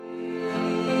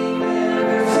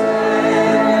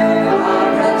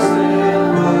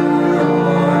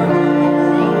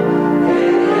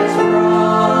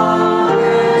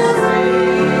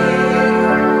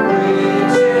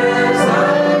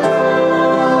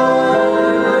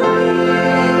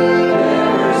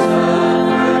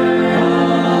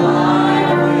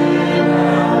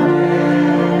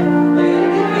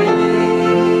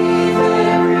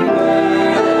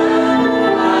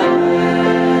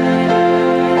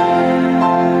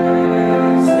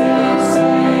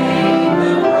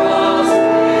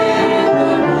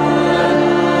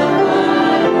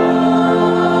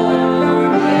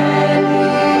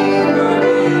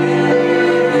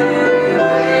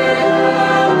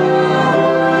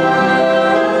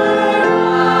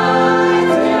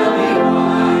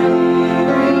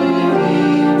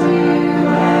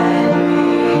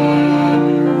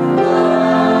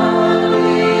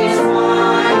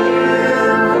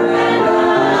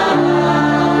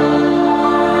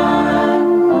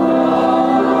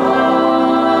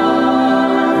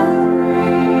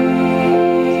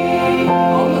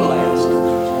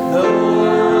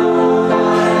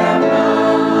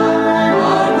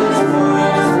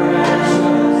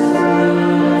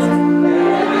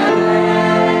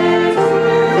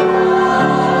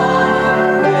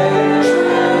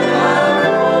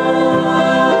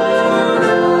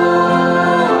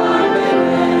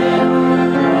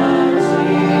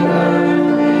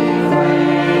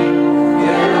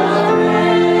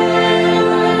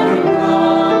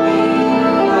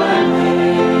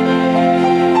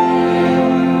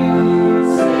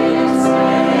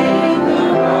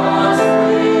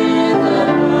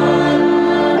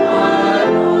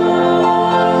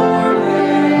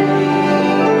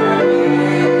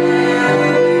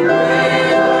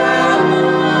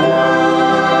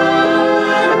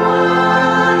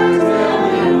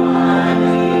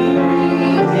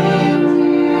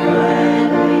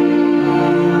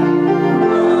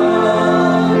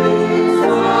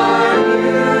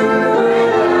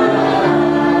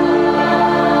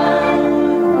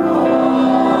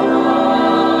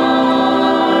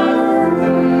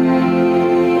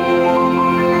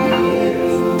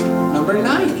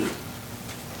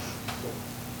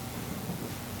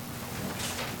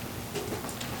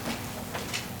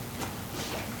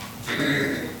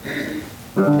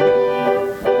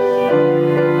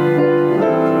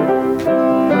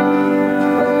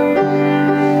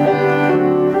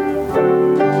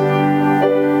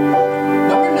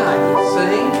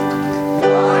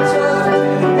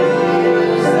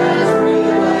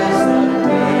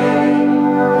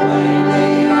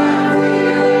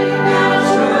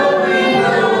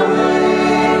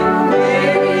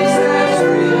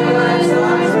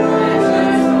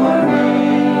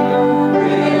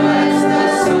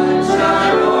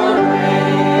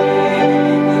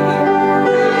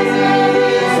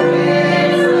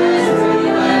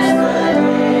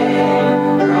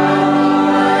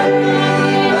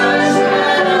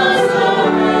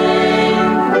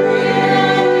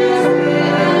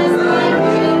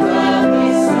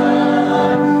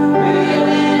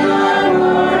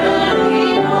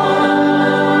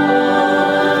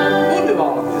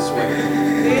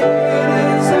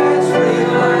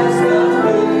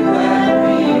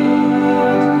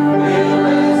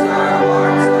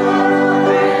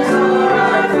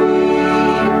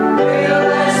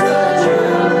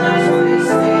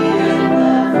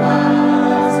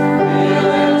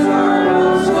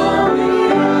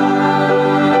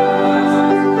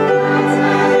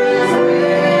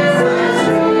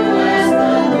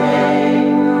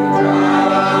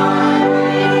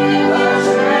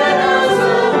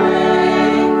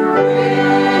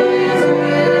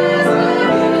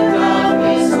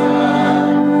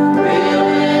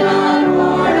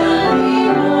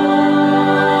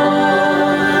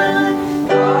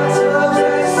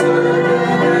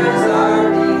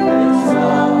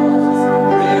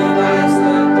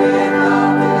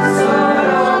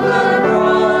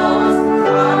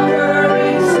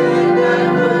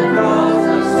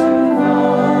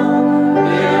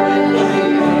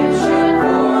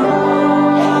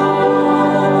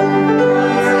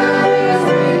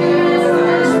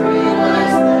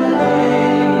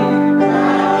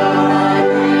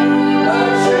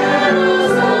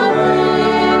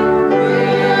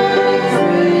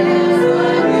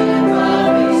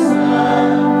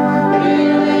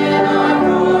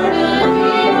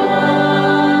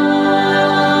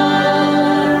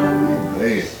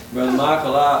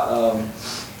Michael, I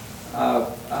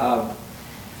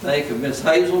think of Miss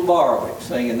Hazel Barwick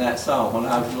singing that song when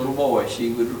I was a little boy.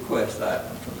 She would request that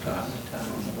one from time to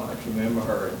time. I'd like to remember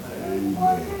her.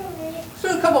 Let's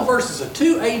do a couple verses of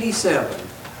 287.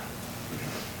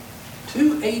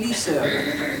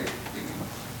 287.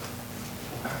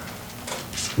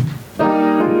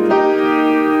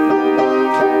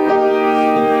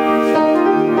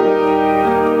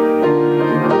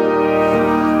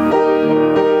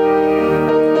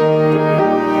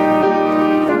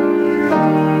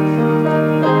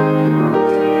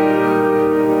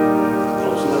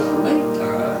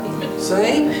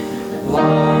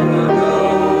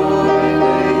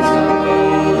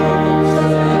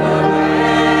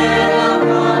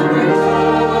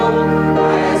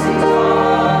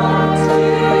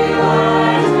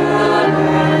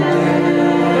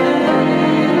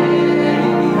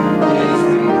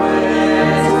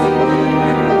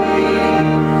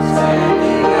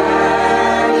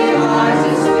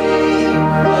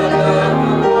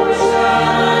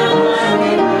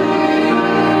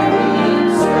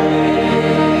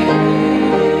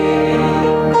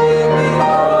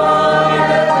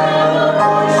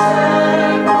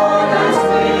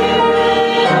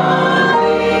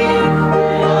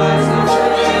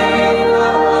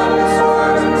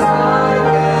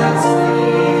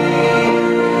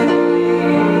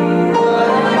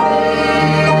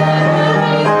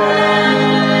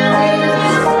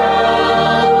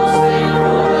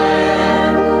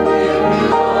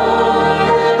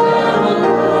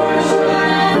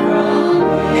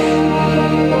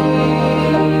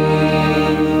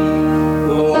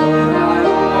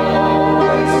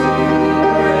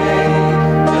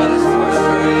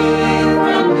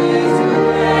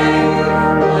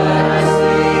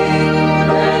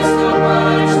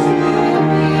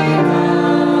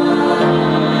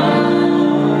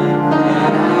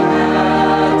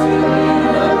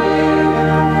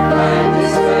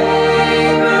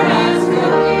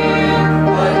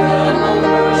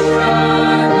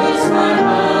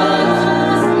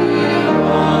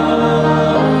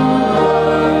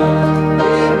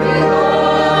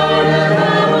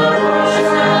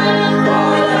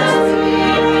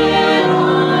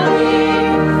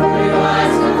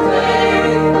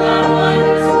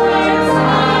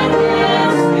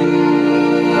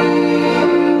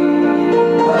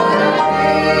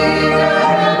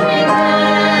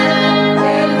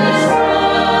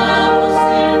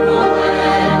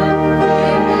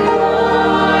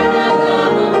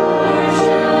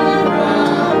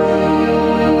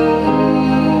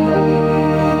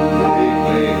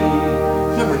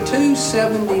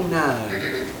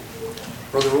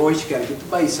 Brother Royce, you got to get the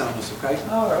bass on us, okay?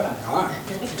 All right. All right.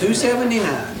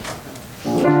 279.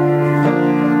 Thank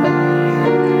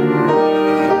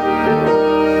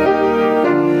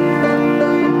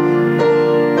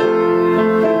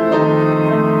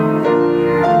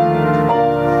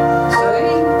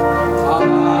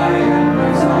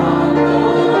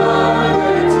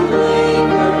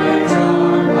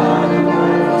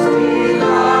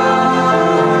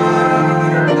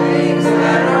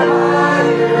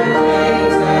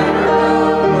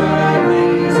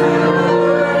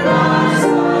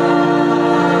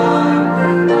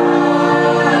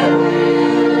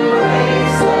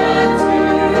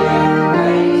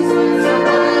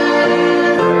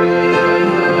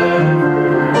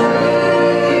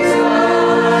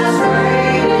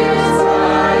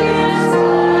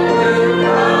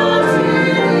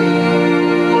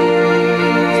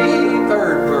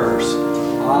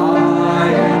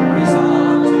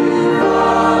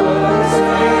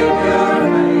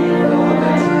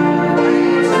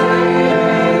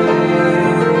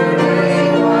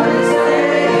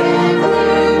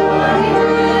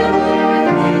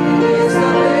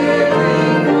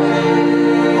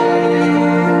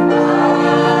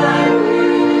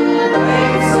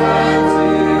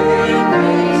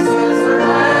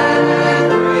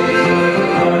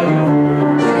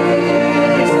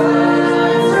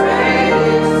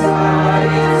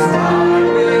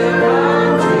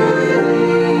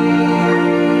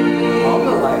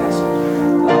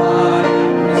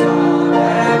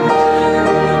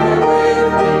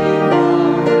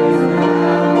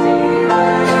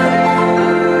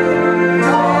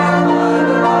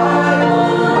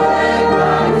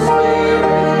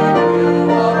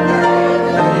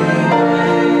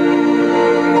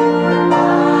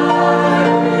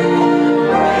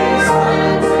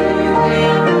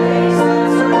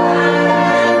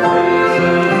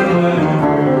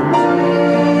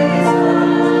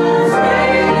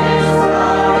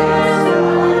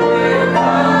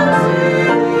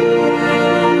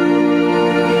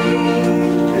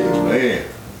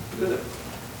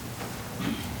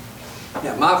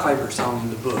my favorite song in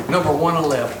the book, number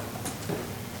 111.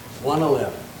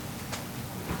 111.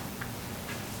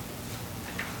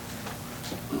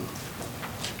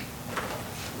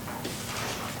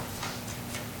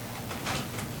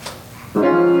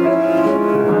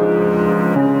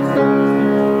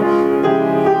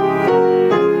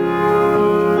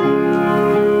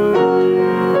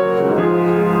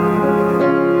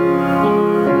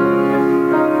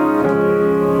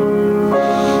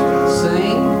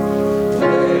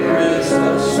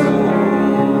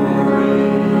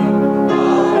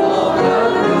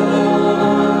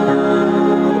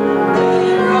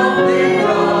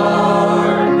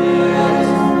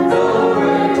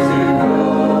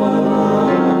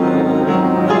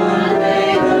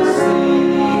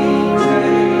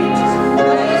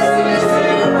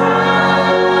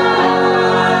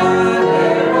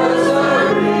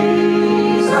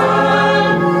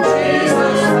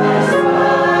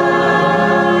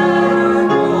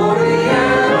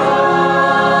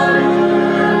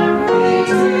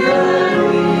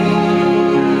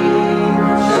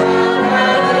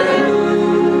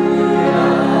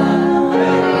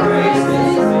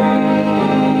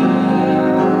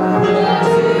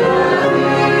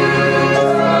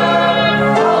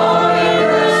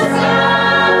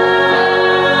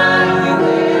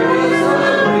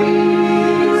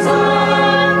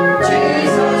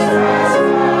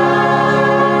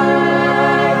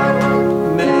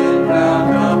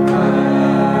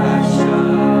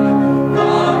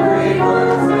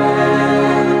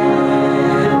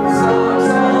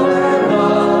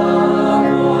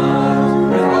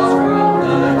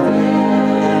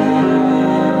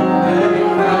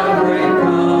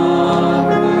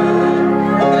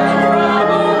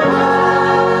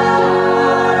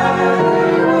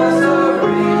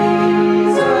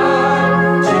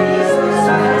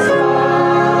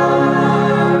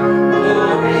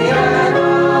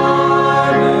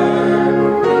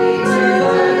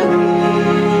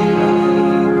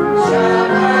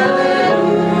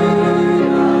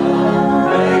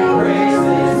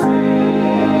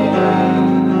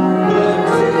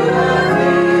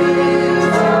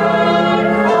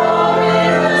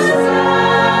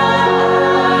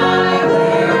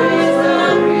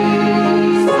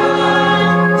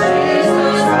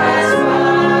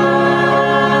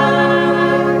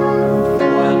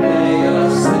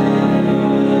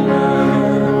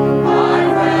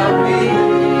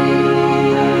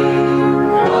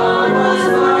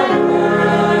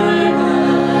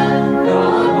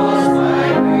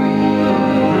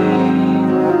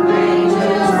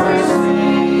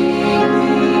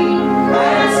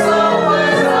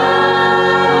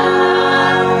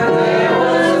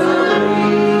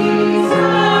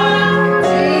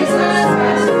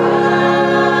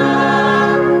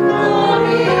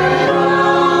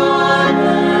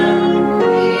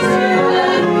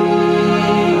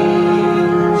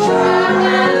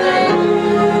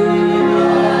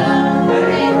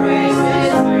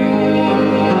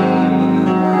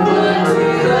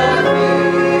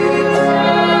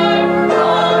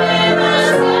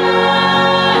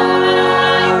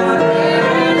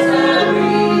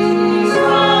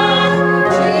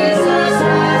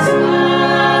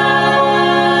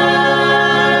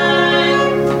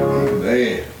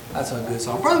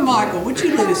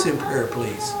 In prayer,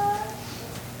 please.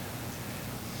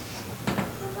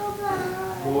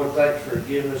 Lord, thanks for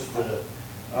giving us the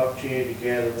opportunity to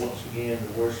gather once again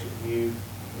to worship you,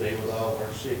 be with all of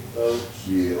our sick folks.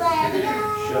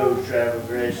 Yeah. Show travel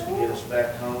grace to get us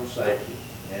back home safely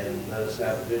and let us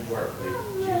have a good work week.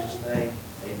 In Jesus' name,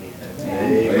 amen.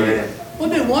 Amen. We'll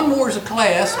do one more as a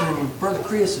class, and Brother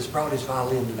Chris has brought his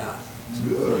violin tonight.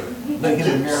 Good. Look at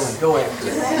him, Marilyn. Go after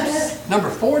it. Number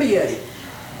 48.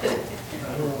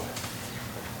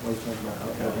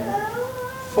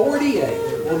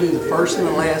 48. We'll do the first and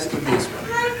the last of this one.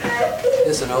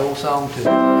 It's an old song too.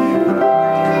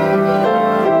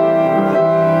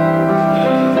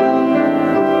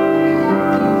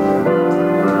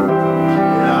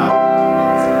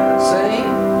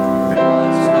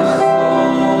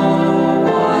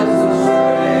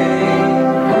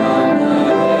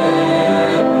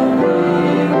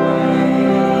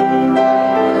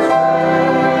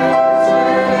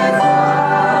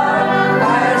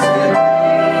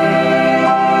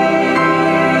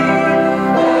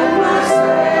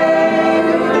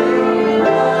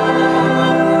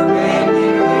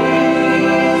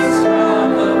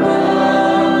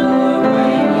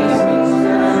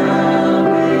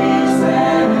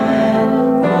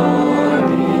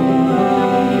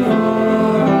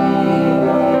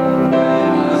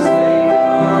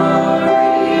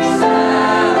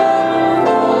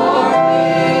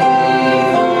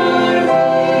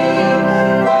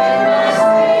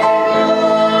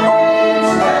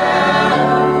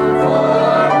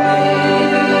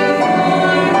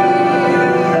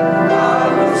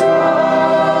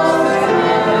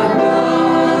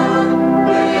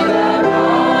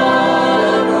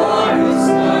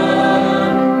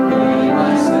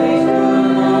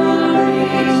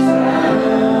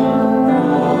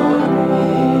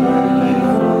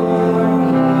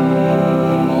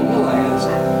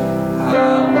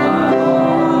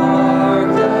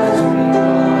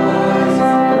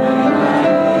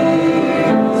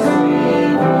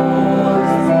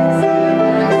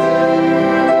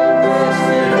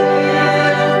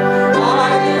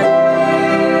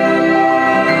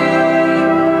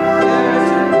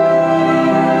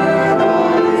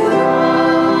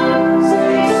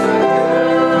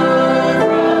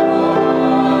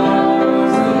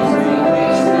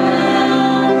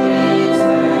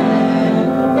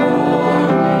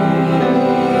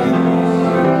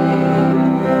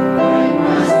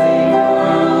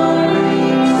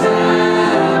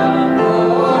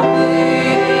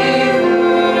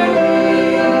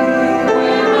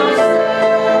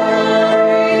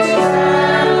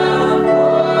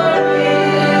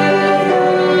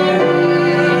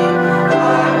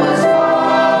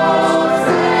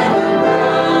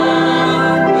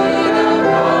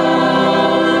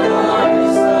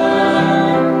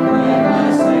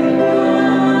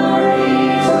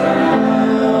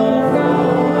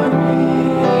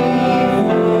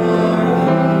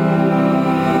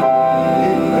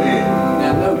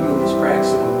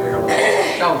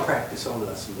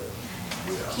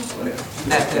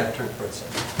 That turn for a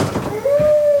second.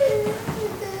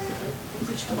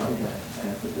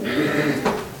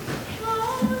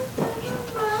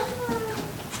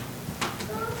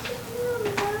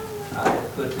 I had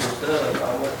put this up, I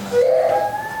wasn't.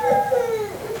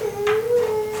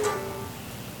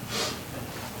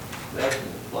 That's the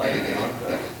play on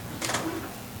the,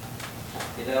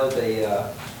 you know,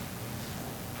 the,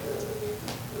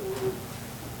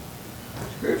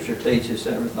 Scripture teaches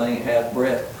everything that hath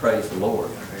breath, praise the Lord.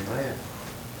 Amen.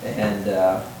 And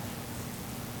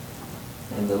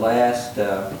in the last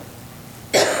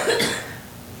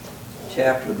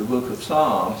chapter of the book of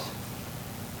Psalms,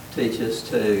 teach us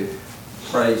to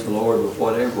praise the Lord with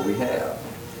whatever we have.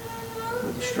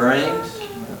 With the strings,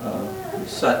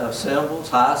 cymbals,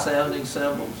 high-sounding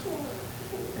cymbals.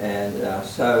 And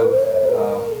so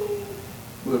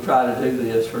we'll try to do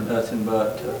this for nothing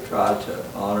but to try to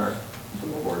honor the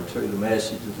Lord through the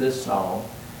message of this song.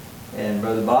 And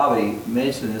Brother Bobby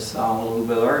mentioned this song a little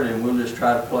bit earlier, and we'll just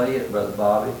try to play it, Brother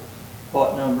Bobby.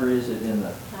 What number is it in the?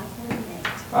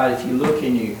 548. All right, if you look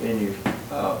in your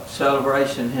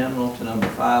celebration hymnal to number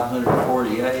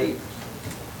 548,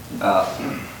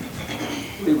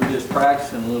 we were just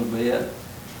practicing a little bit.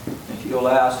 If you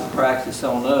allow us to practice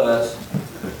on us,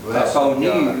 on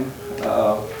you,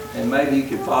 and maybe you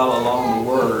could follow along the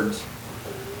words,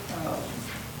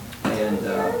 and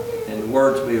the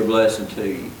words be a blessing to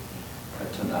you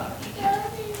tonight.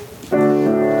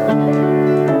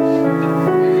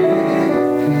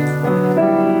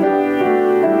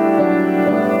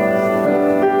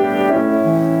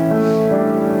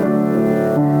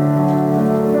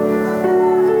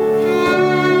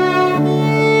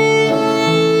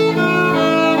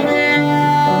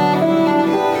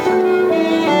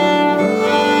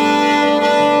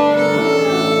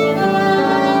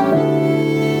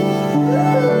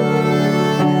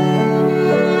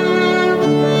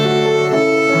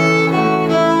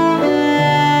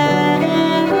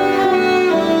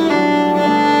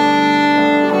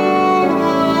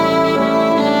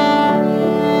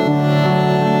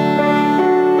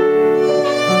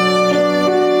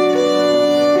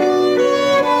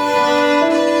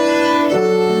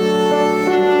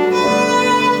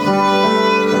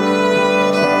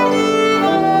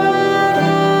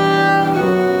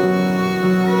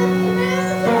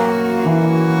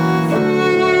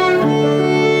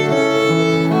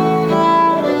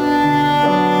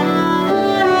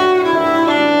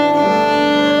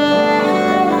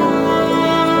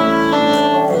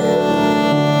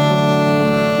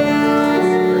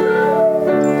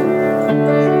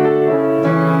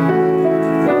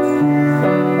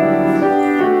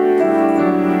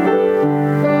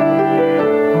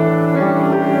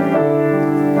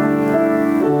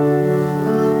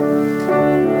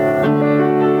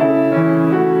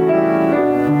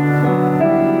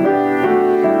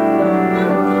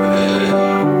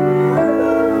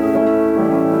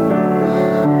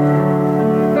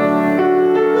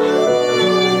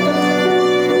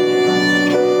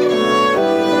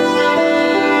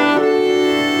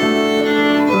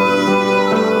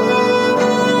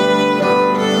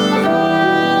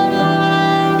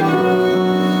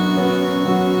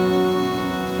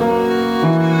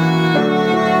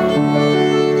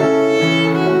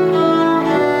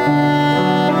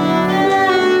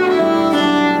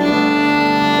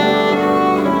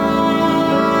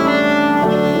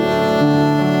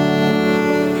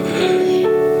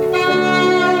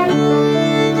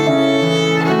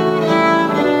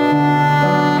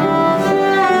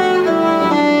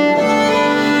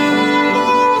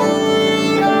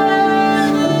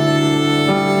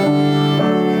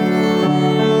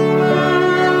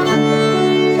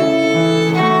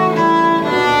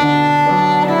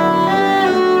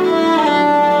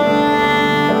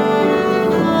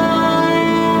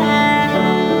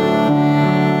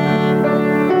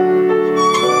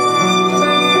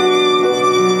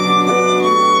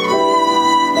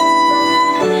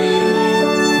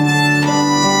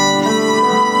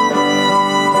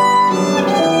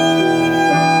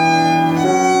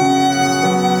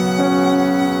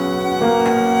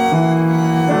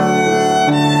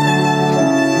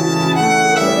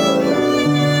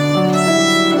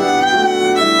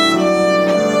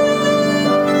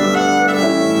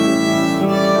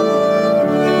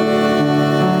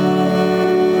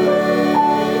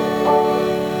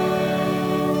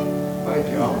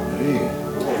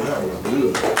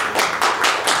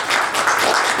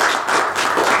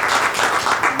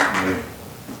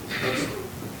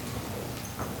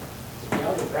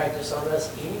 practice on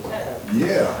us anytime.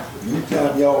 Yeah,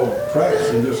 anytime y'all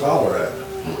practicing, just holler at me.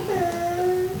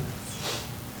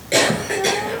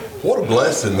 What about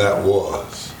blessing that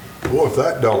was. Boy, if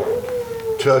that don't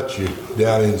touch you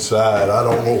down inside, I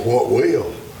don't know what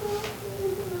will.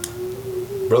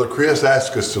 Brother Chris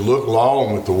asked us to look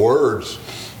along with the words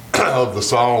of the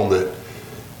song that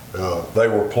they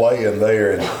were playing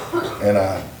there, and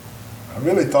I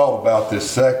really thought about this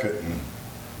second and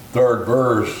third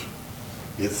verse.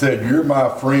 It said, "You're my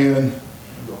friend,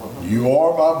 you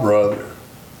are my brother,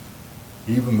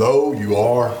 even though you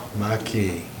are my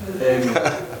king."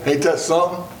 Ain't that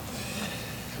something?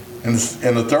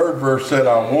 And the third verse said,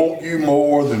 "I want you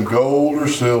more than gold or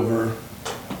silver,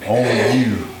 only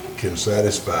you can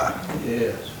satisfy."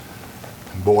 Yes.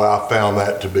 And boy, I found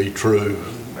that to be true.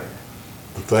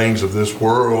 The things of this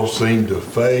world seem to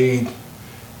fade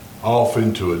off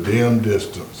into a dim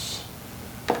distance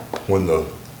when the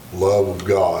love of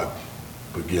God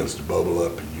begins to bubble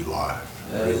up in your life.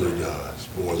 It really does.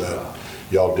 Boy,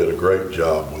 y'all did a great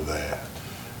job with that.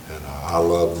 And I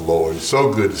love the Lord. It's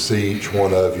so good to see each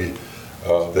one of you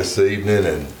this evening,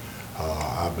 and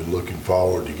I've been looking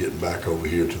forward to getting back over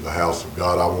here to the house of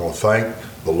God. I want to thank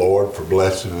the Lord for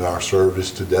blessing in our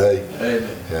service today. Amen.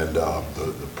 And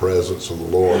the presence of the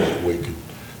Lord that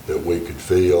we could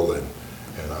feel, and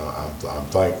I'm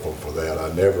thankful for that. I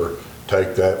never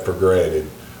take that for granted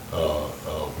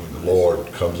when the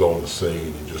Lord comes on the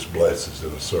scene and just blesses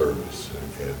in a service.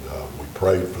 And we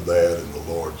prayed for that, and the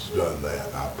Lord's done that.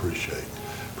 And I appreciate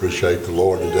the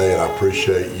Lord today, and I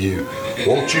appreciate you. I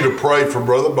want you to pray for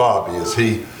Brother Bobby as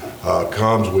he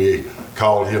comes. We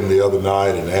called him the other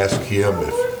night and asked him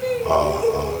if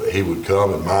he would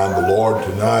come and mind the Lord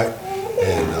tonight,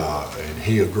 and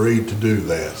he agreed to do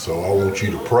that. So I want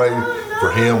you to pray for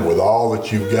him with all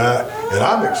that you've got, and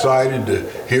I'm excited to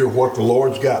hear what the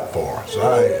Lord's got for us.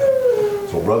 I am.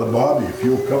 So Brother Bobby, if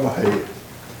you'll come ahead.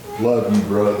 Love you,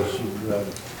 brother. I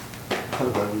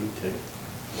love you too.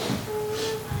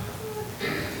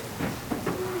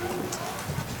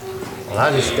 Well,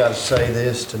 I just got to say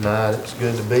this tonight. It's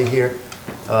good to be here.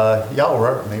 Y'all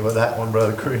hurt me with that one,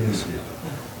 Brother Chris.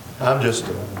 I'm just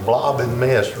a blobbing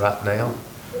mess right now.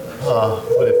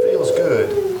 But it feels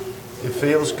good. It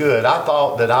feels good. I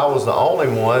thought that I was the only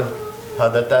one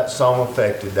that song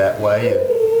affected that way.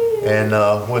 And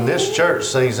when this church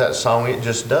sings that song, it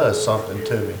just does something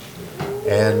to me.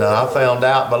 And I found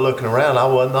out by looking around I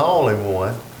wasn't the only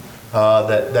one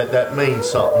that means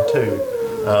something to.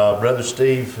 Brother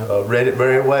Steve read it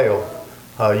very well.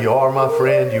 You are my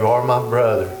friend, you are my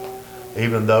brother,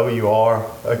 even though you are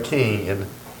a king.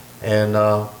 And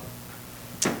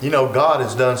you know, God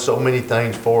has done so many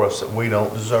things for us that we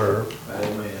don't deserve.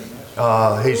 Amen.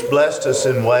 He's blessed us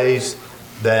in ways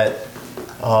that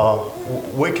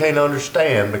we can't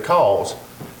understand, because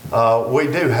we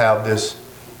do have this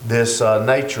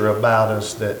nature about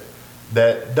us that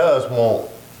does want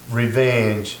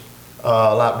revenge.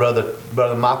 Like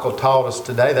Brother Michael taught us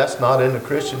today, that's not in the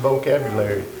Christian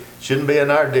vocabulary. Shouldn't be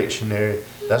in our dictionary.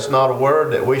 That's not a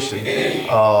word that we should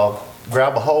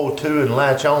grab a hold to and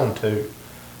latch on to.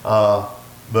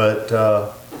 But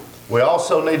we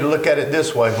also need to look at it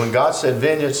this way. When God said,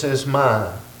 "Vengeance is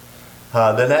mine,"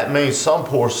 then that means some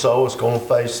poor soul is going to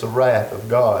face the wrath of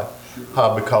God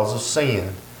because of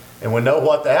sin. And we know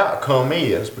what the outcome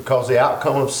is, because the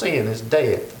outcome of sin is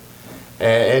death.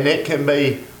 And it can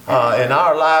be, in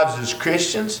our lives as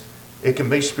Christians, it can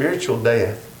be spiritual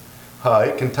death.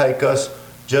 It can take us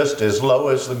just as low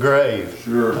as the grave.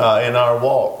 Sure. In our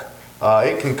walk.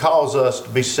 It can cause us to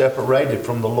be separated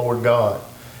from the Lord God.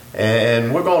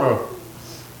 And we're going to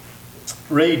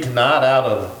read tonight out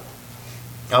of,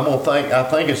 I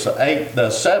think it's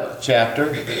the 7th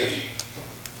chapter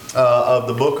of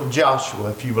the book of Joshua,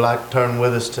 if you would like to turn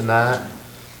with us tonight.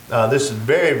 This is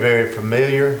very, very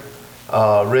familiar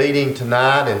reading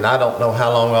tonight, and I don't know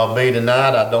how long I'll be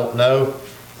tonight. I don't know.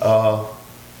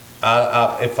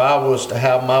 If I was to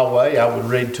have my way, I would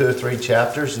read 2 or 3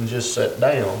 chapters and just sit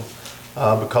down,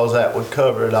 because that would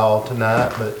cover it all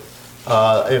tonight. But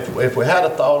if we had a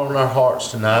thought on our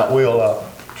hearts tonight, we'll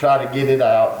try to get it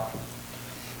out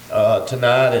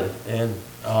tonight.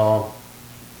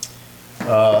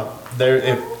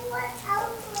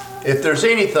 If there's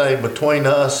anything between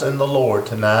us and the Lord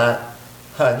tonight,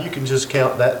 you can just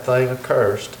count that thing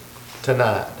accursed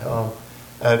tonight.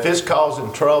 If it's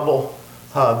causing trouble,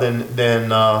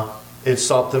 then it's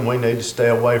something we need to stay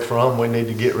away from. We need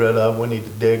to get rid of. We need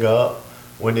to dig up.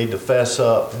 We need to fess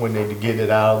up. We need to get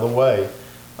it out of the way.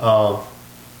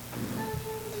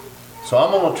 So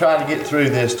I'm going to try to get through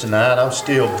this tonight. I'm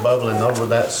still bubbling over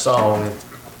that song.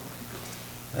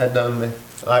 That done me,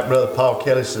 like Brother Paul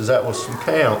Kelly says, that was some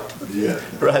count. Yeah.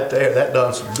 Right there. That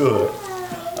done some good.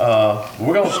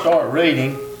 We're going to start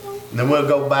reading And then we'll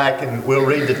go back and we'll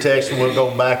read the text, and we'll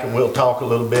go back and we'll talk a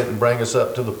little bit and bring us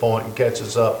up to the point and catch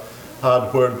us up to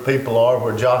where the people are,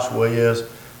 where Joshua is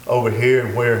over here,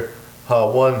 and where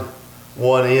one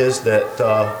is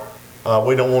that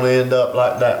we don't want to end up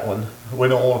like that one. We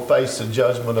don't want to face the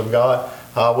judgment of God.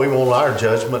 We want our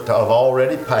judgment to have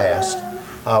already passed.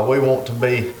 We want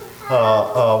to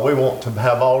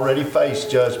have already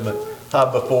faced judgment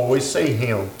before we see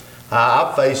Him.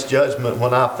 I faced judgment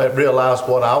when I realized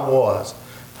what I was.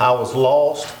 I was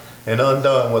lost and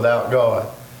undone without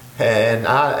God.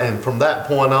 And from that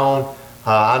point on,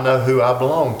 I know who I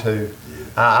belong to.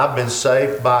 I've been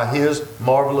saved by His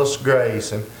marvelous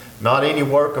grace, and not any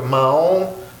work of my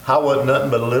own. I wasn't nothing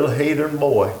but a little heathen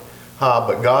boy.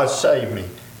 But God saved me,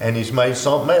 and He's made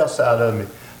something else out of me.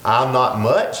 I'm not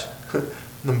much,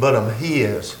 but I'm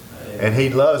His. And He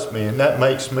loves me, and that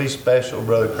makes me special,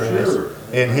 Brother Chris,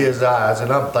 in His eyes,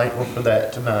 and I'm thankful for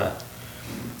that tonight.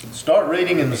 Start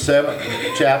reading in the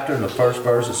 7th chapter, in the first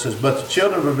verse. It says, "But the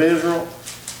children of Israel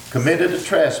committed a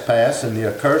trespass in the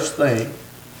accursed thing,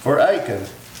 for Achan,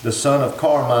 the son of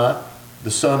Carmi,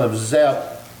 the son of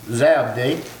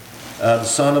Zabdi, the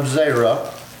son of Zerah,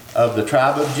 of the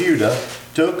tribe of Judah,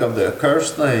 took of the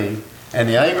accursed thing, and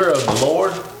the anger of the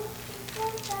Lord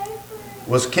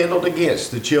was kindled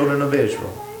against the children of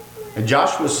Israel. And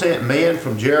Joshua sent men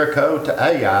from Jericho to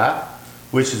Ai,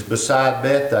 which is beside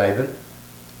Bethaven,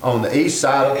 on the east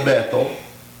side of Bethel,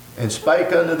 and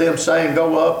spake unto them, saying,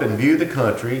 Go up and view the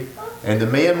country. And the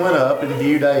men went up and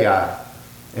viewed Ai.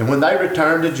 And when they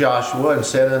returned to Joshua and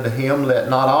said unto him, Let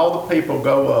not all the people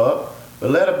go up,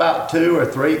 but let about 2,000 or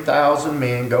 3,000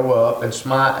 men go up and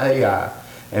smite Ai,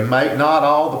 and make not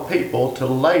all the people to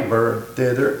labor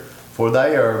thither, for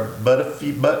they are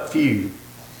but few.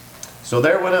 So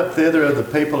there went up thither of the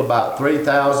people about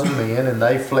 3,000 men, and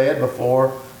they fled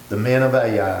before the men of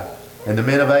Ai. And the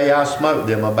men of Ai smote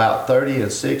them about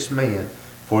 36 men,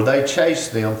 for they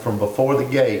chased them from before the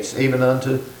gates, even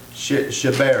unto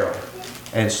Shebarah,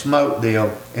 and smote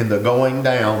them in the going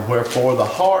down, wherefore the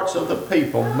hearts of the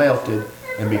people melted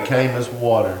and became as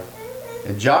water.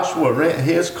 And Joshua rent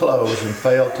his clothes and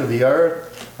fell to the earth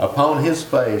upon his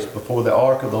face before the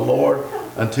ark of the Lord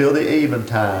until the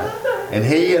eventide. And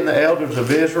he and the elders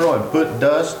of Israel, and put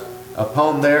dust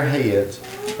upon their heads.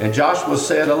 And Joshua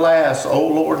said, Alas, O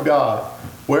Lord God,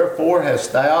 wherefore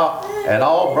hast thou at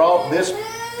all brought this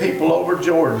people over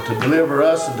Jordan to deliver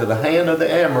us into the hand of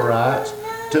the Amorites,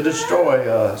 to destroy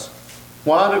us?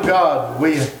 Why to God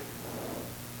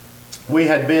we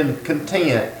had been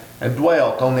content and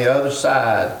dwelt on the other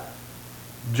side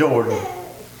Jordan.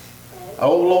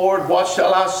 O Lord, what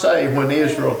shall I say when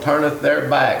Israel turneth their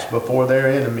backs before their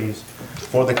enemies?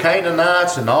 For the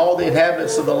Canaanites and all the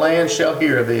inhabitants of the land shall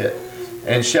hear of it,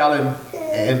 and shall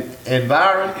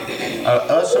environ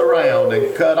us around,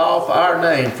 and cut off our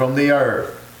name from the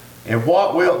earth. And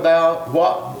what wilt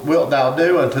thou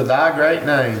do unto thy great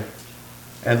name?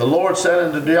 And the Lord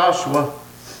said unto Joshua,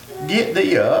 Get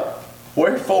thee up,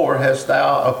 wherefore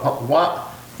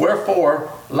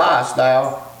liest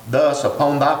thou thus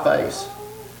upon thy face?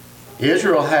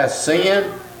 Israel hath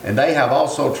sinned, and they have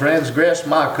also transgressed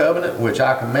my covenant which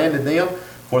I commanded them,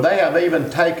 for they have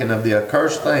even taken of the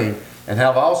accursed thing, and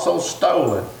have also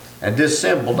stolen, and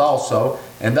dissembled also,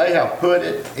 and they have put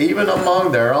it even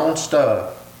among their own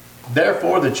stuff.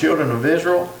 Therefore the children of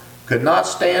Israel could not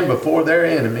stand before their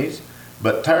enemies,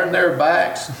 but turned their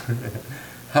backs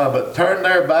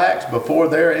before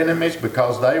their enemies,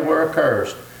 because they were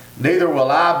accursed. Neither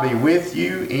will I be with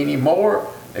you any more,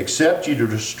 except you to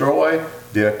destroy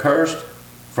the accursed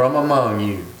from among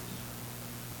you.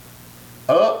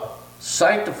 Up,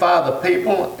 sanctify the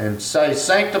people, and say,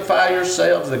 Sanctify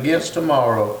yourselves against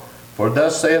tomorrow. For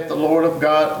thus saith the Lord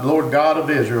God of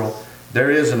Israel, There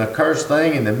is an accursed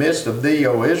thing in the midst of thee,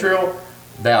 O Israel.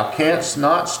 Thou canst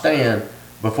not stand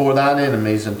before thine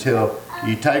enemies until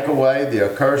you take away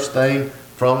the accursed thing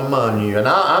from among you. And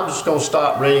I'm just going to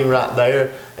stop reading right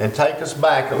there and take us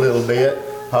back a little bit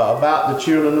about the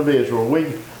children of Israel.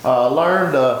 We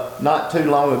learned not too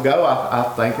long ago, I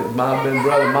think it might have been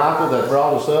Brother Michael that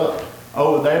brought us up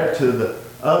over there to the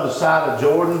other side of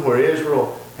Jordan, where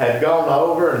Israel had gone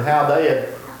over, and how they had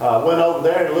went over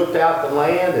there and looked out the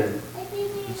land, and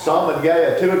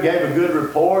two had gave a good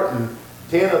report, and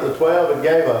 10 of the 12 had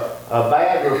gave a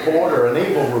bad report or an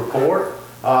evil report.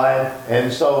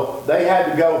 And so they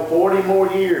had to go 40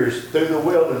 more years through the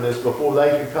wilderness before they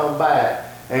could come back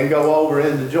and go over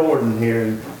into Jordan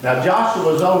here. Now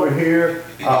Joshua's over here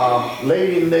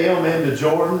leading them into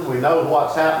Jordan. We know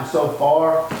what's happened so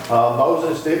far.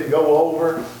 Moses didn't go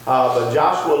over, but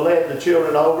Joshua led the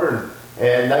children over,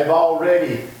 and they've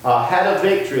already had a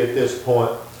victory at this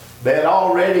point. They had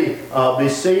already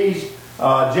besieged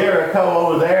Jericho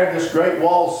over there, this great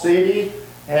walled city,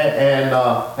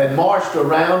 and marched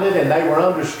around it, and they were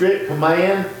under strict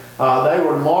command. They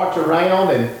were marched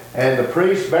around, and the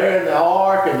priests bearing the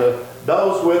ark, and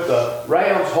those with the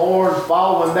ram's horns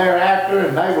following thereafter,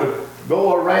 and they would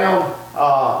go around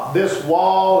this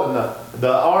wall, and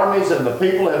the armies and the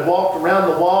people had walked around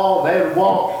the wall, and they would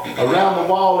walk around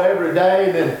the wall every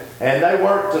day, and they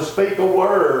weren't to speak a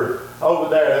word over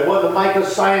there. They wasn't to make a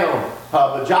sound.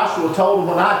 But Joshua told them,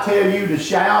 when I tell you to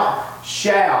shout,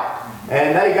 shout.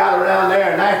 And they got around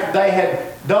there, and after they had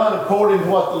done according to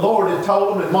what the Lord had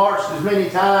told them and marched as many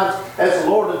times as the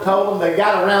Lord had told them, they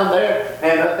got around there,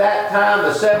 and at that time,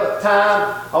 the seventh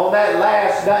time, on that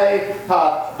last day,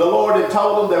 the Lord had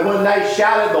told them that when they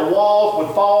shouted, the walls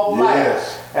would fall flat.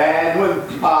 Yes. And when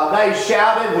they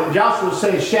shouted, when Joshua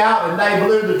said shout, and they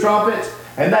blew the trumpets,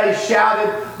 and they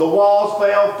shouted, the walls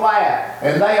fell flat.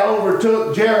 And they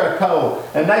overtook Jericho.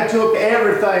 And they took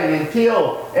everything and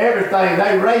killed everything.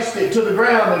 They raced it to the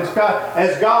ground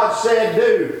as God said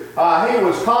do. He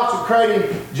was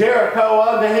consecrating Jericho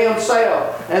unto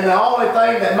himself. And the only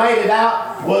thing that made it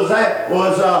out was Rahab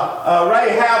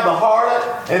the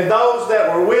harlot and those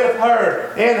that were with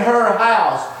her in her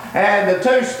house. And the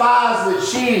two spies that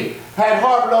she had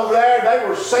harbored over there, they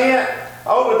were sent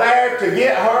over there to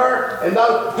get her, and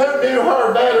those who knew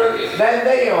her better than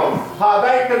them,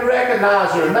 they could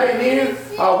recognize her, and they knew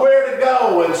where to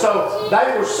go, and so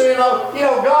they were sent over. You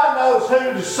know, God knows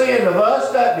who to send of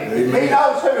us, doesn't He? Amen. He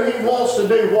knows who He wants to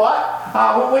do what.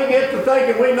 When we get to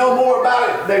thinking we know more about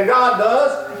it than God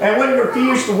does, and we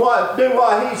refuse to do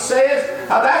what He says,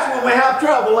 that's when we have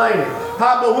trouble, ain't it?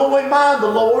 But when we mind the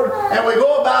Lord, and we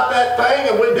go about that thing,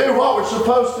 and we do what we're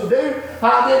supposed to do,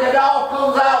 then it all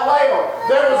comes out well.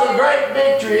 There was a great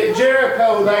victory at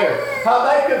Jericho there.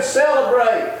 They could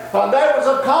celebrate. There was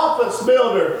a conference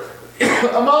builder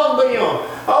among them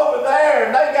over there,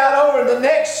 and they got over. The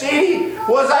next city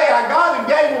was God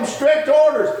gave them strict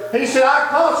orders. He said, I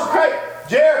consecrate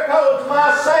Jericho to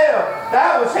myself.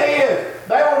 That was His.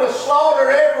 They were to slaughter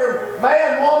every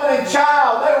man, woman, and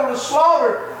child. They were to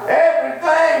slaughter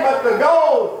everything but the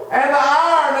gold and the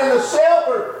iron and the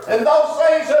silver and those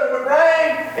things that would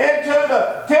bring into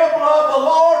the temple of the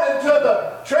Lord, into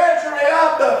the treasury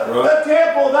of the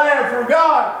temple there for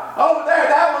God. Over there,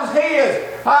 that was His.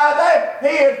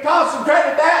 He had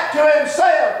consecrated that to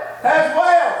Himself as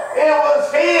well. It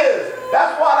was His.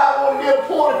 That's what I want to get a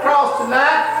point across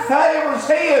tonight. It was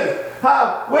His.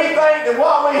 We think that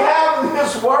what we have in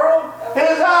this world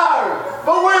is ours,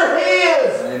 but we're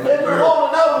His. Amen. And we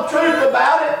want to know the truth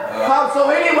about it. So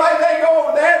anyway, they go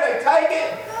over there, they take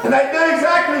it, and they do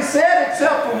exactly as He said,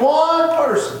 except for one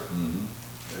person.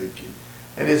 Mm-hmm. Achan.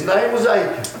 And his name was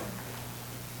Achan.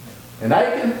 And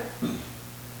Achan,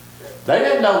 they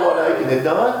didn't know what Achan had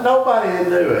done. Nobody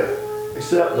knew it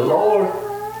except the Lord.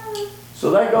 So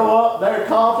they go up, they're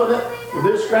confident with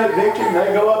this great victory, and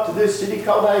they go up to this city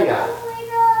called Ai.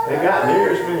 They got near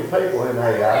as many people in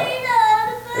Ai.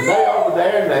 And they over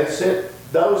there, and they sent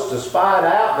those to spy it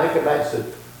out, and they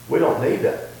said, we don't need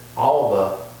that. All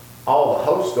the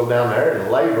hosts go down there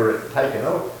and labor at taking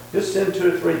over. Just send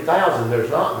 2,000 or 3,000.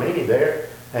 There's not many there,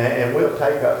 and we'll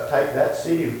take that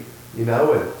city, you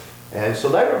know. And so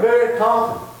they were very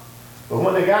confident. But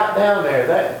when they got down there,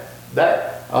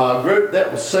 that group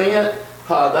that was sent,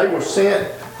 they were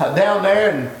sent down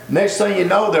there, and next thing you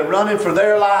know, they're running for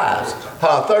their lives.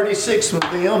 36 of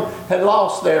them had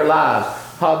lost their lives.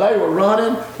 They were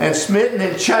running and smitten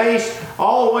and chased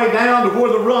all the way down to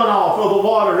where the runoff of the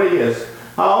water is.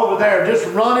 Over there, just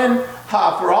running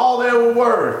for all they were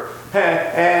worth.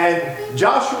 And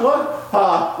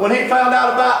Joshua, when he found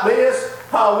out about this,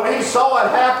 when he saw it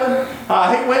happen,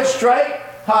 he went straight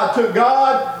to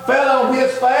God, fell on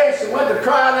his face, and went to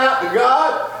crying out to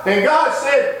God. And God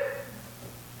said,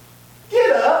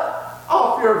 get up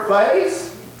off your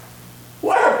face.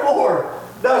 Wherefore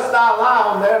dost thou lie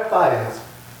on their face?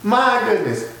 My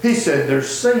goodness. He said, there's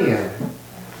sin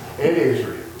in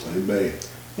Israel. Amen.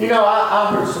 You know,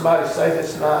 I heard somebody say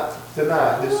this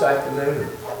this afternoon.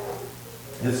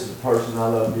 This is a person I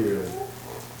love dearly.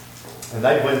 And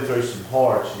they went through some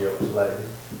hardships lately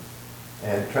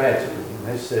and tragedy. And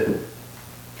they said,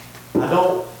 I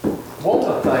don't want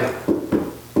to think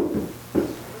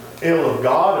ill of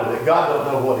God or that God don't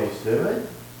know what He's doing.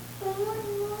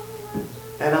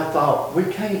 And I thought, we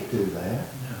can't do that.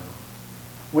 No.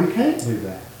 We can't do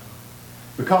that.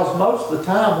 Because most of the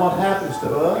time what happens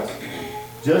to us,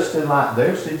 just in like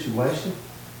their situation,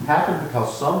 happened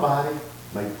because somebody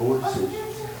made poor decisions.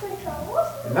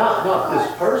 Not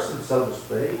this person, so to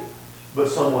speak, but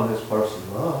someone this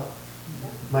person loved,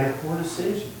 made poor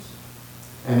decisions.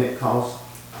 And it cost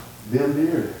them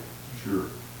dearly. Sure.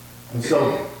 And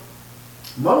so,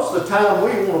 most of the time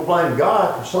we want to blame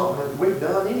God for something that we've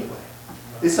done anyway.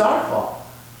 It's our fault,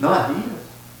 not His.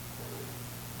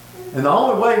 And the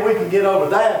only way we can get over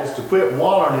that is to quit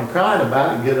wallowing and crying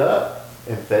about it and get up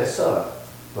and fess up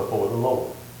before the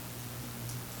Lord.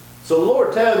 So the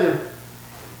Lord tells him,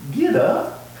 get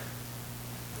up.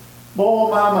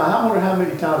 Boy, I wonder how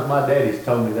many times my daddy's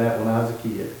told me that when I was a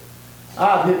kid.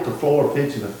 I'd hit the floor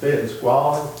pitching a fit and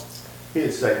squalling.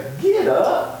 He'd say, get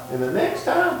up. And the next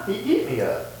time, he'd get me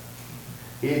up.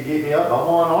 He'd get me up by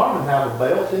one arm and have a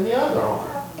belt in the other arm.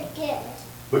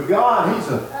 But God,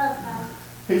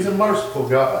 He's a merciful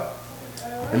God.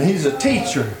 And He's a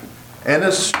teacher and an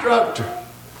instructor.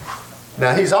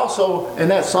 Now He's also, in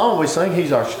that song we sing,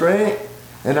 He's our strength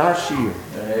and our shield.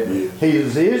 Amen. He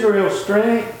is Israel's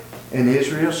strength and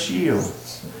Israel's shield.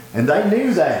 And they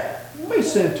knew that. We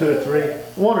send 2 or 3,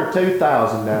 1 or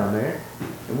 2,000 down there,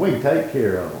 and we can take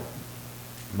care of them.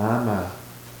 My.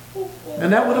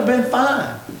 And that would have been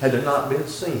fine had there not been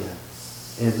sin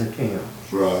in the camp.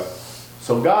 That's right.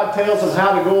 So God tells them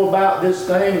how to go about this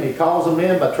thing, and He calls them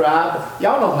in by tribe.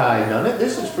 Y'all know how He done it.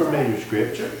 This is familiar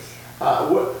scripture.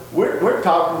 We're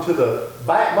talking to the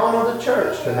backbone of the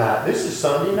church tonight. This is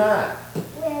Sunday night.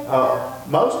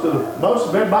 Most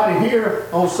of everybody here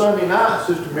on Sunday night,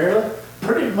 Sister Marilyn,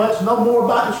 pretty much know more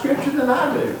about the scripture than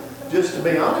I do, just to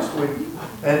be honest with you.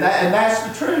 And that's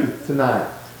the truth tonight.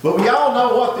 But we all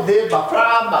know what they did by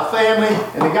tribe, by family,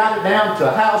 and they got it down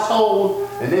to a household,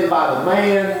 and then by the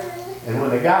man. And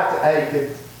when they got to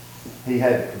Achan, he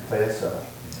had to confess up.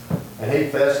 And he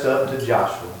fessed up to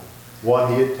Joshua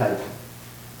what he had taken.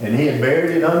 And he had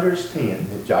buried it under his tent.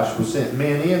 And Joshua sent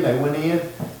men in, they went in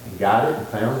and got it and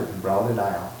found it and brought it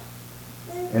out.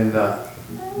 And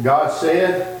God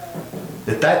said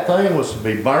that thing was to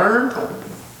be burned,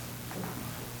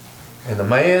 and the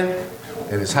man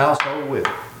and his household with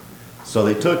it. So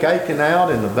they took Achan out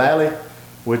in the valley,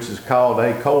 which is called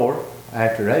Achor,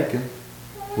 after Achan,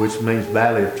 which means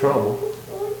valley of trouble.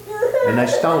 And they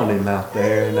stoned him out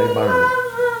there and they burned him.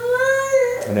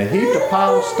 And they heaped a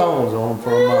pile of stones on him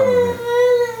for a monument.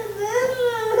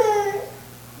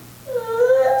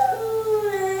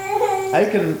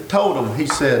 Achan told him, he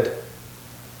said,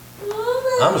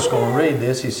 I'm just going to read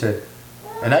this. He said,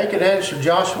 and Achan answered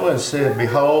Joshua and said,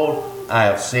 behold, I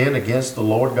have sinned against the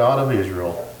Lord God of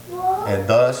Israel, and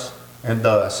thus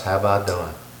have I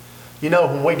done. You know,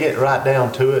 when we get right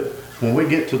down to it, when we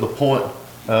get to the point,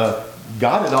 God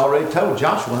had already told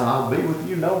Joshua, I'll be with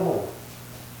you no more.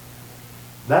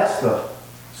 That's the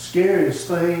scariest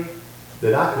thing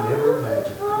that I can ever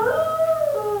imagine.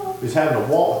 Is having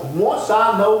to walk. Once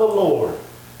I know the Lord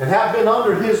and have been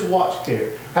under His watch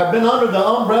care, have been under the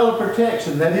umbrella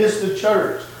protection that is the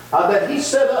church, that He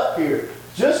set up here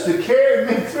just to carry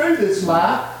me through this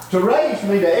life, to raise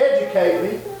me, to educate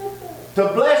me,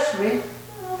 to bless me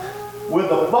with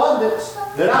abundance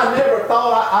that I never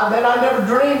thought, that I never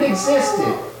dreamed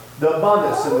existed. The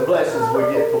abundance and the blessings we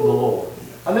get from the Lord.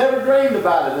 I never dreamed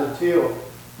about it until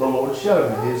the Lord showed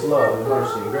me His love and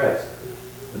mercy and grace.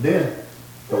 But then,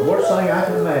 the worst thing I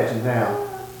can imagine now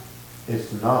is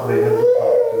to not be able to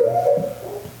talk to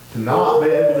Him. To not be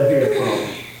able to hear from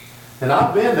Him. And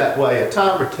I've been that way a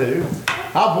time or two.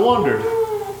 I've wondered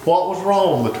what was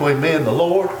wrong between me and the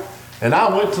Lord. And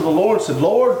I went to the Lord and said,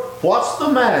 Lord, what's the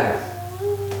matter?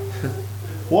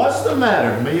 What's the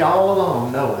matter with me all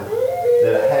along, knowing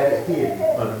that I had it hidden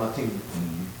under my tent?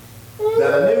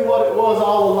 That I knew what it was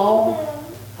all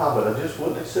along, but I just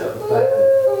wouldn't accept the fact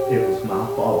that it was my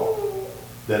fault.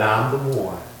 That I'm the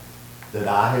one, that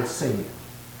I had sinned,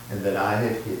 and that I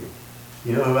had hid it.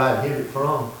 You know who I'd hid it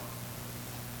from?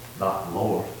 Not the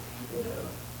Lord.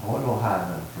 I wasn't going to hide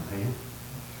nothing from Him.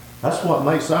 That's what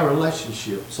makes our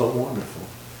relationship so wonderful,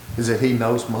 is that He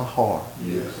knows my heart.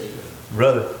 Yes.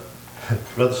 Brother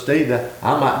Steve,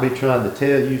 I might be trying to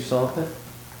tell you something.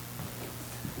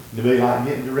 To be like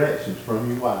getting directions from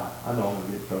your wife. I know I'm going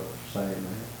to get in trouble for saying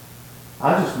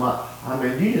that.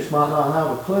 You just might not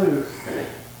have a clue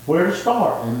where to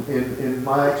start in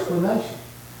my explanation.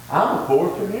 I'm a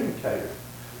poor communicator,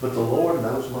 but the Lord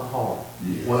knows my heart.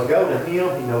 Yes. When I go to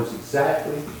Him, He knows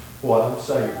exactly what I'm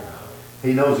saying.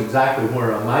 He knows exactly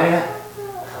where I'm at.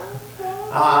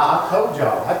 I told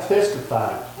y'all, I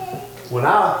testified when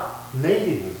I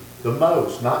needed Him the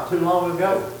most, not too long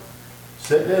ago.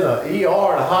 Sitting in an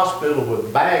ER at a hospital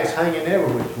with bags hanging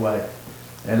every which way.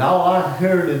 And all I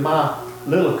heard in my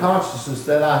little consciousness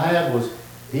that I had was,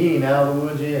 He ain't out of the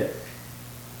woods yet.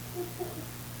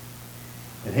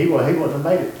 And he wouldn't have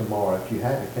made it tomorrow if you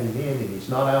hadn't came in, and he's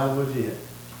not out of the woods yet.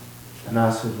 And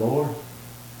I said, Lord,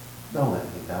 don't let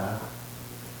me die.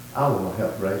 I want to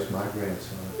help raise my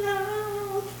grandson.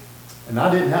 And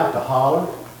I didn't have to holler.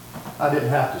 I didn't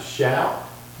have to shout.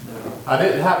 I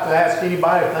didn't have to ask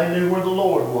anybody if they knew where the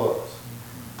Lord was.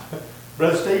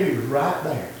 Brother Stevie was right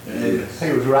there. Yes.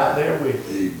 He was right there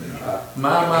with you. Amen.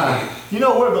 My. You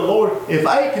know where the Lord, if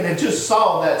Achan had just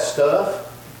saw that stuff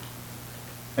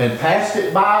and passed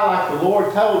it by like the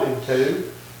Lord told him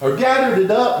to, or gathered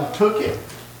it up and took it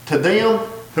to them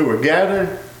who were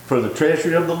gathering for the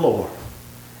treasury of the Lord,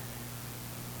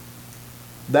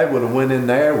 they would have went in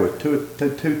there with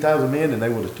 2,000 men and they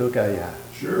would have took Ai.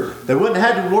 Sure. They wouldn't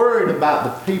have had to worry about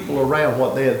the people around,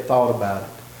 what they had thought about it.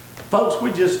 Folks,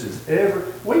 we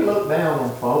look down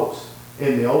on folks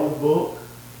in the old book.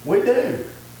 We do.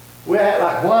 We act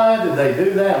like, why did they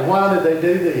do that? Why did they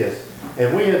do this?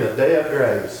 And we in the day of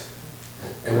grace.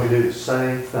 And we do the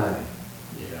same thing.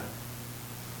 Yeah.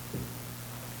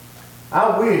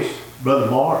 I wish, Brother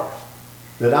Mark,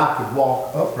 that I could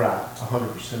walk upright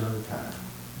 100% of the time.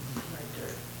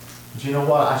 But you know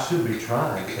what? I should be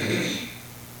trying to.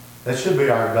 That should be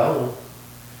our goal.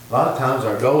 A lot of times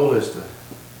our goal is to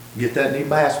get that new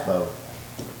bass boat.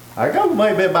 Our goal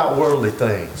may be about worldly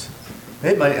things.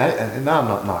 And I'm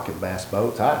not knocking bass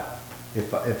boats.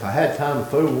 If I had time to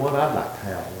fool one, I'd like to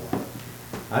have one.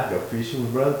 I'd go fishing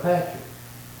with Brother Patrick.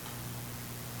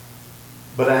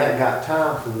 But I hadn't got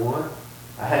time for one.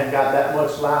 I hadn't got that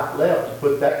much life left to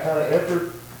put that kind of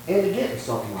effort into getting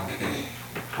something like that.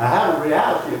 I have a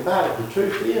reality about it. The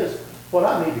truth is, what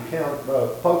I need to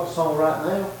focus on right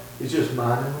now is just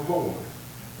minding the Lord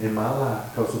in my life.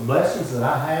 Because the blessings that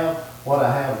I have, what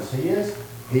I have is His.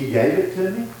 He gave it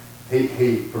to me.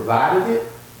 He provided it.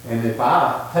 And if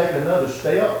I take another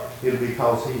step, it'll be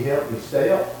because He helped me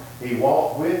step. He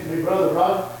walked with me, Brother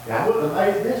Roger. I wouldn't have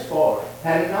made it this far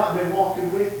had He not been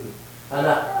walking with me.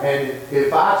 And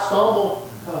if I stumble,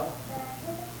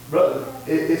 brother,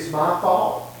 it's my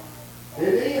fault.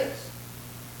 It is.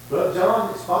 Brother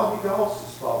John, it's Bobby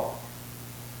Goss's fault.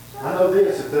 I know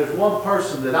this, if there's one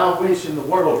person that I wish in the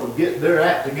world would get their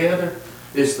act together,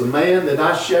 it's the man that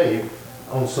I shave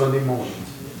on Sunday mornings.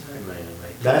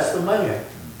 That's the man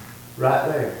right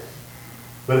there.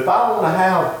 But if I want to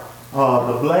have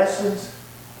the blessings,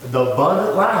 the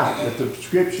abundant life that the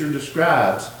Scripture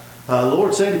describes, the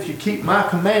Lord said, if you keep my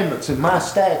commandments and my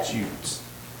statutes,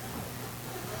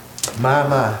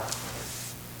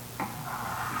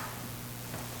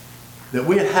 that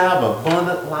we'd have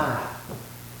abundant life.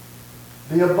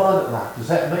 The abundant life. Does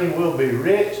that mean we'll be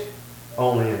rich?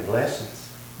 Only in blessings.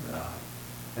 Yeah.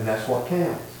 And that's what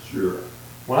counts. Sure.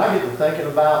 When I get to thinking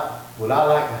about, would I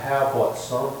like to have what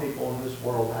some people in this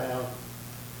world have?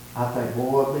 I think,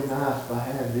 boy, it'd be nice if I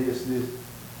had this.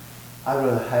 I'd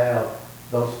rather have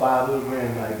those 5 little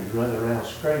grandbabies running around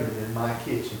screaming in my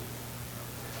kitchen.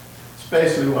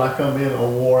 Especially when I come in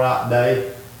on a wore out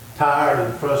day, tired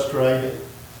and frustrated,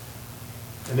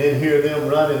 and then hear them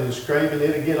running and screaming.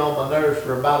 It'll get on my nerves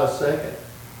for about a second.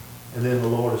 And then the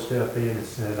Lord will step in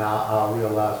and I'll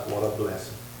realize what a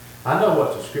blessing. I know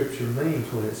what the Scripture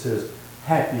means when it says,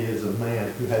 happy is a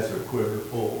man who has their quiver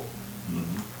full.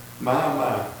 Mm-hmm.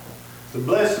 My. The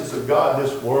blessings of God in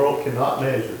this world cannot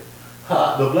measure.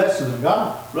 The blessings of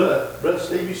God, Brother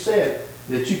Steve, you said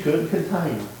that you couldn't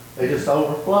contain them. They just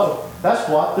overflow. That's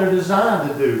what they're designed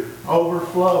to do,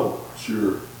 overflow.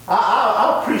 Sure.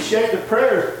 I appreciate the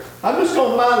prayers. I'm just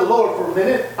going to mind the Lord for a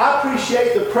minute. I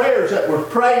appreciate the prayers that were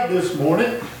prayed this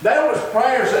morning. There was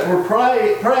prayers that were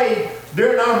prayed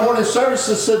during our morning service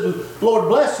that said, Lord,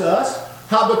 bless us.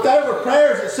 But there were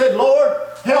prayers that said, Lord,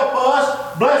 help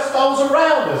us, bless those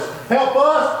around us. Help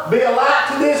us be a light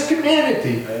to this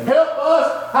community. Amen. Help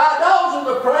us. Those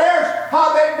are the prayers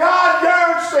that God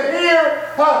yearns to hear.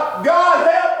 God,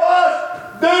 help us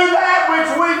do that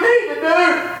which we need to do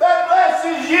that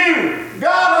blesses you.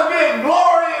 God will get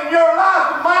glory in your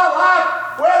life and my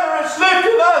life, whether it's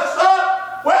lifting us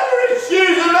up, whether it's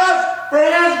using us for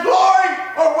His glory,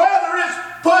 or whether it's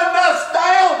putting us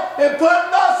down and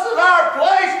putting us in our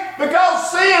place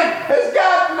because sin has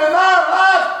gotten in our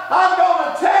lives. I'm going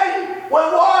to tell you, when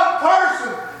one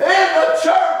person in the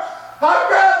church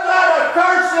grabs out a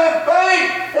cursing thing,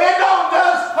 it don't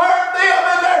just hurt them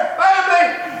and their family,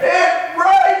 it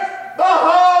breaks the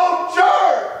whole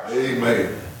church.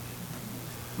 Amen.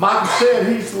 Michael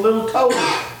said he's a little toad.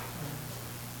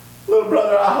 Little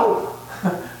brother, I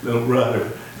hope. Little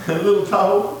brother. Little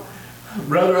toad.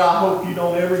 Brother, I hope you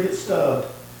don't ever get stubbed.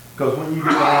 Because when you do,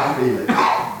 I feel it.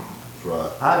 That's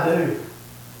right. I do.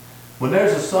 When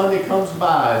there's a Sunday comes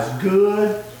by, as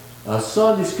good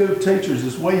Sunday school teachers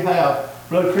as we have,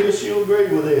 Brother Chris, you'll agree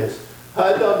with this.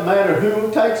 It doesn't matter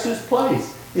who takes his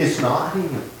place. It's not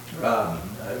him. Right.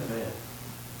 Amen.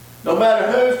 No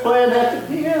matter who's playing at the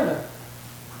piano.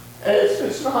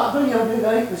 It's not him. It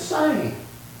ain't the same.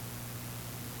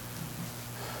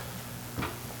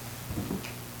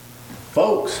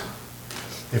 Folks,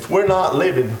 if we're not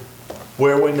living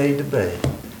where we need to be,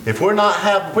 if we don't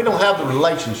have the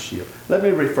relationship, let me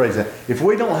rephrase that. If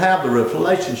we don't have the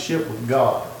relationship with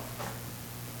God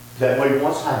that we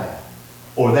once had,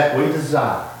 or that we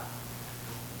desire,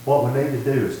 what we need to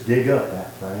do is dig up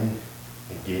that thing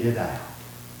and get it out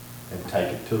and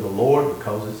take it to the Lord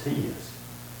because it's His.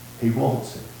 He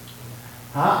wants it.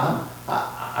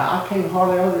 I can't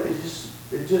hardly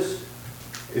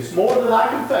it's more than I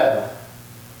can fathom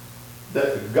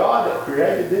that the God that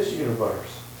created this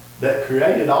universe, that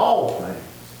created all things,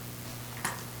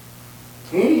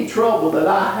 any trouble that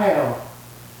I have,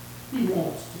 He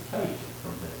wants to take it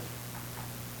from me.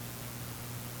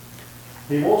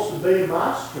 He wants to be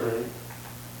my strength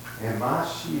and my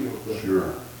shield.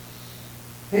 Sure.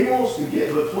 He wants to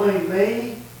get between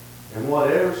me and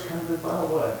whatever's coming my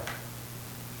way.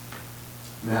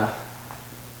 Now,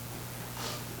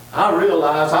 I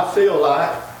feel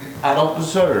like I don't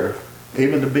deserve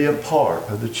even to be a part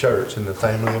of the church and the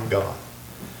family of God.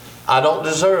 I don't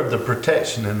deserve the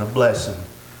protection and the blessing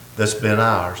that's been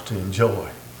ours to enjoy.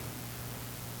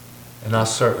 And I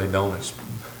certainly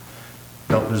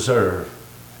don't deserve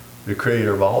the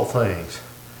Creator of all things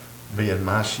being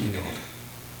my shield.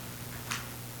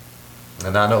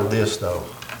 And I know this though,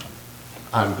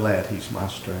 I'm glad He's my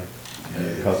strength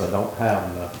because I don't have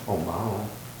enough on my own.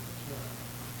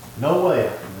 No way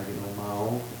I can make it on my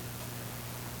own.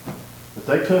 But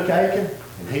they took Achan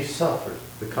and he suffered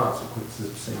the consequences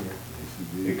of sin.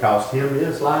 It cost him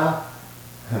his life,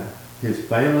 his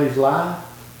family's life,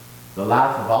 the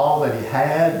life of all that he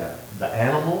had, the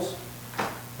animals,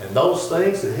 and those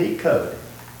things that he coveted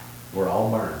were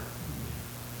all burned.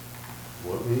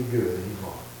 Wasn't any good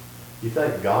anymore. You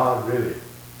think God really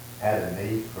had a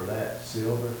need for that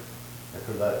silver and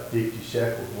for that 50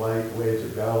 shekels weight wedge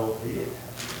of gold? He didn't have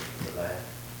a need for that.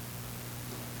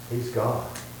 He's God.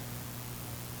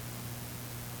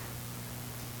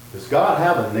 Does God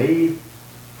have a need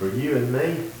for you and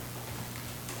me?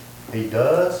 He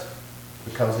does,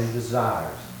 because He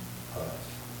desires us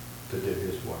to do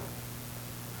His work.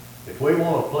 If we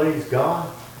want to please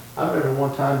God, I remember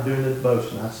one time doing a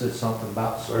devotion, I said something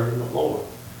about serving the Lord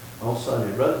on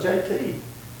Sunday. Brother JT,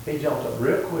 he jumped up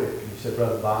real quick and he said,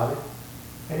 Brother Bobby,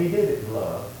 and he did it in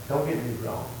love. Don't get me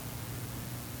wrong.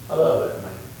 I love that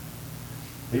man.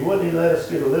 He wouldn't even let us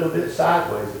get a little bit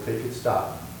sideways if he could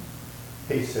stop.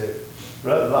 He said,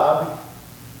 Brother Bobby,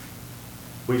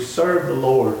 we serve the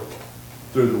Lord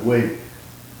through the week.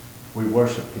 We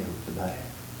worship Him today.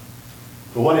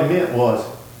 But what he meant was,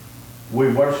 we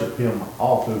worship Him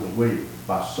all through the week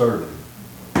by serving.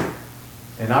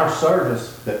 And our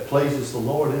service that pleases the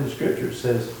Lord in the Scripture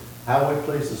says, how we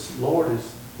please the Lord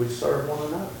is we serve one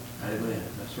another. Amen.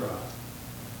 That's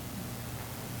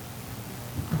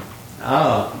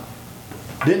right.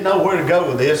 Didn't know where to go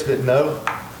with this, didn't know.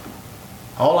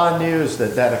 All I knew is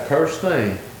that accursed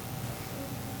thing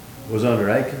was under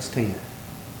Achan's tent.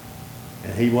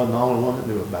 And he wasn't the only one that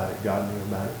knew about it. God knew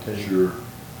about it too. Sure.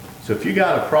 So if you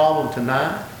got a problem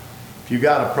tonight, if you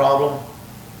got a problem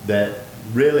that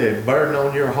really a burden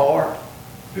on your heart,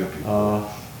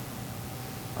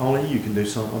 only you can do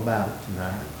something about it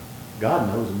tonight. God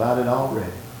knows about it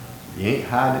already. You ain't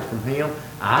hiding it from Him.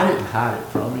 I didn't hide it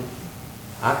from Him.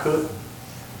 I couldn't.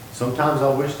 Sometimes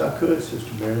I wished I could,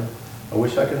 Sister Marilyn. I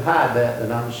wish I could hide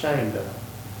that I'm ashamed of.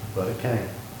 But I can't.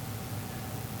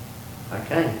 I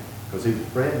can't. Because He's a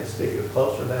friend that sticks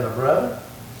closer than a brother.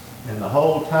 And the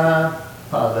whole time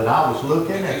that I was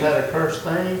looking at that accursed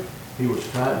thing, He was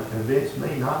trying to convince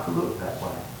me not to look that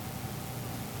way.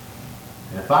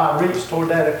 And if I reached toward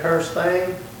that accursed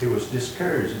thing, He was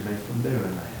discouraging me from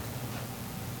doing that.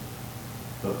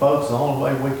 But folks, the only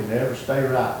way we can ever stay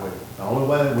right with it, the only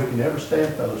way that we can ever stay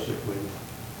in fellowship with it,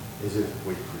 is if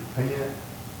we repent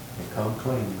and come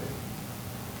clean with it.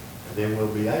 And then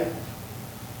we'll be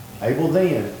able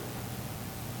then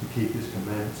to keep His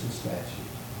commandments and statutes.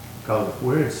 Because if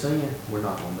we're in sin, we're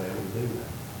not going to be able to do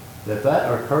that. If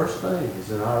that accursed thing is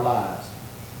in our lives,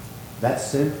 that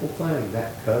sinful thing,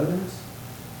 that covetous,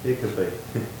 it could be.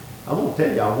 I'm going to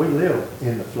tell y'all, we live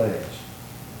in the flesh.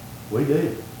 We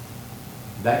do.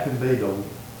 That can be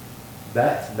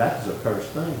that's a cursed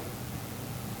thing.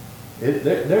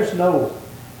 There's no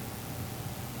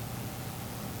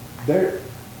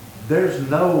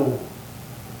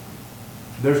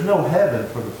there's no heaven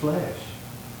for the flesh.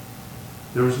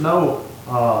 There's no,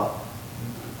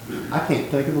 I can't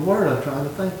think of the word I'm trying to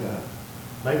think of.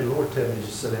 Maybe the Lord tell me to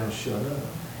just sit down and shut up.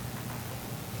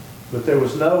 But there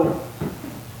was no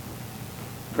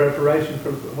preparation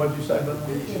for, what did you say, brother?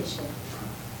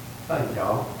 Thank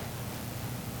y'all.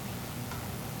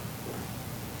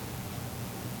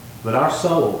 But our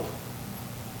soul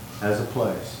has a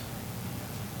place.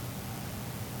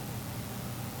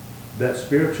 That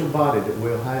spiritual body that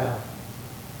we'll have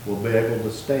will be able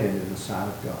to stand in the sight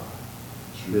of God.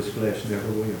 This flesh never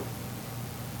will.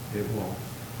 It won't.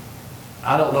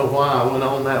 I don't know why I went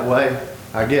on that way.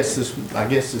 I guess this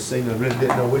scene, I really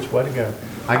didn't know which way to go.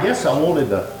 I guess I wanted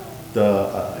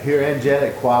to hear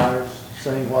angelic choirs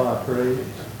sing while I preach.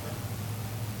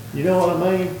 You know what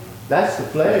I mean? That's the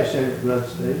flesh, ain't it, Brother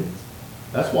Steve?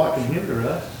 That's what can hinder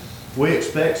us. We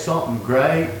expect something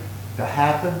great to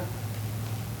happen,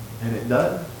 and it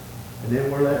doesn't. And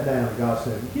then we're let down. God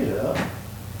said, get up.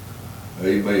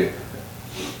 Amen.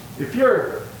 If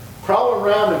you're crawling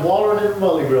around and wallowing in the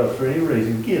mully grubs for any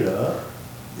reason, get up.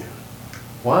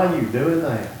 Why are you doing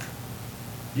that?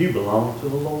 You belong to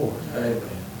the Lord. Amen.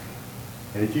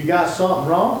 And if you got something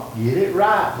wrong, get it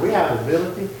right. We have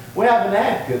ability. We have an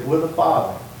advocate with the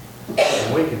Father.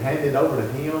 And we can hand it over to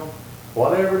Him.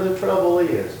 Whatever the trouble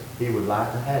is, He would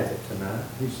like to have it tonight.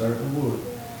 He certainly would.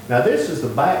 Now this is the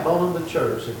backbone of the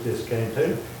church that this came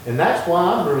to. And that's why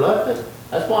I'm reluctant.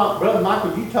 That's why, Brother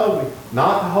Michael, you told me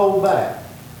not to hold back.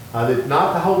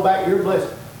 Not to hold back your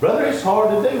blessing. Brother, it's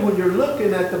hard to do when you're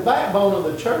looking at the backbone of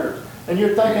the church and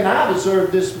you're thinking, I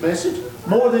deserve this message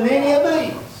more than any of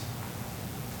these.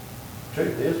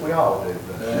 Truth is, we all do,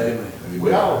 brother. Amen.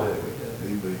 We all do.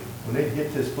 Amen. We need to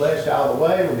get this flesh out of the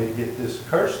way. We need to get this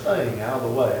cursed thing out of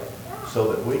the way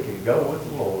so that we can go with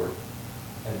the Lord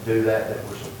and do that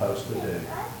we're supposed to do.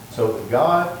 So that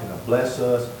God can bless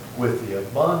us with the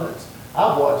abundance.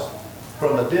 I've watched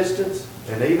from a distance,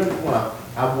 and even when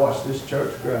I've watched this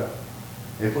church grow.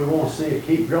 If we want to see it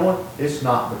keep growing, it's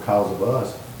not because of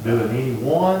us doing any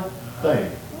one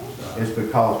thing. It's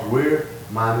because we're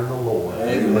minding the Lord.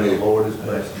 Amen. And the Lord is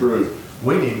blessed. That's true.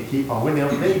 We need to keep on. We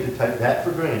don't need to take that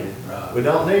for granted. Right. We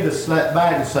don't need to slap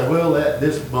back and say, well, let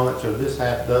this bunch or this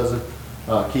half dozen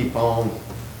keep on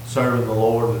serving the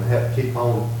Lord and keep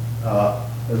on,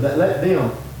 let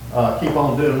them keep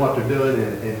on doing what they're doing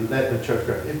and let the church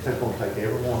grow. It's going to take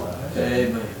every one of us.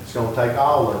 Amen. It's going to take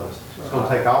all of us. It's going to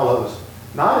take all of us.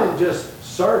 Not in just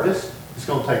service, it's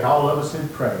going to take all of us in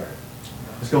prayer.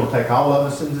 It's going to take all of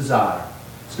us in desire.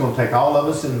 It's going to take all of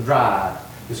us in drive.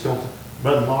 It's going to,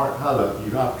 Brother Mark, I love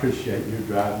you. I appreciate your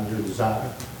drive and your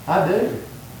desire. I do.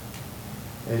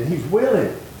 And He's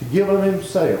willing to give of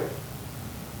Himself.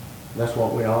 That's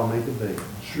what we all need to be.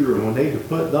 Sure. And we need to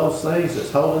put those things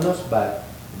that's holding us back.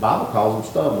 The Bible calls them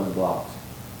stumbling blocks.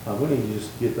 We need to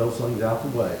just get those things out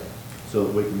the way so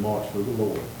that we can march for the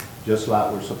Lord, just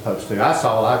like we're supposed to. That's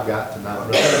all I've got tonight,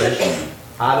 brother.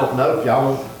 I don't know if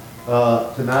y'all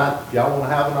want tonight, if y'all want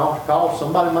to have an altar call,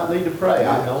 somebody might need to pray.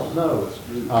 I don't know.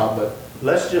 But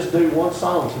let's just do one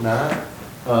song tonight.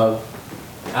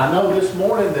 I know this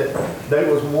morning that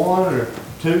there was one or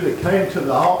two that came to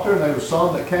the altar, and there was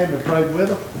some that came and prayed with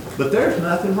them. But there's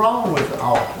nothing wrong with the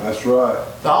altar. That's right.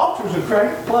 The altar's a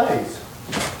great place.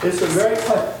 It's a great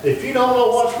place. If you don't know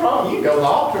what's wrong, you can go to the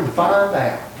altar and find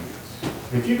out.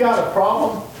 If you got a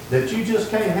problem that you just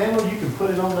can't handle, you can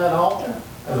put it on that altar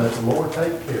and let the Lord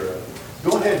take care of it.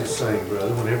 Go ahead and sing,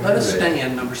 brother, whenever Let us you're ready.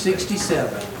 stand, number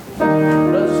 67.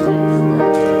 Let us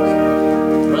stand.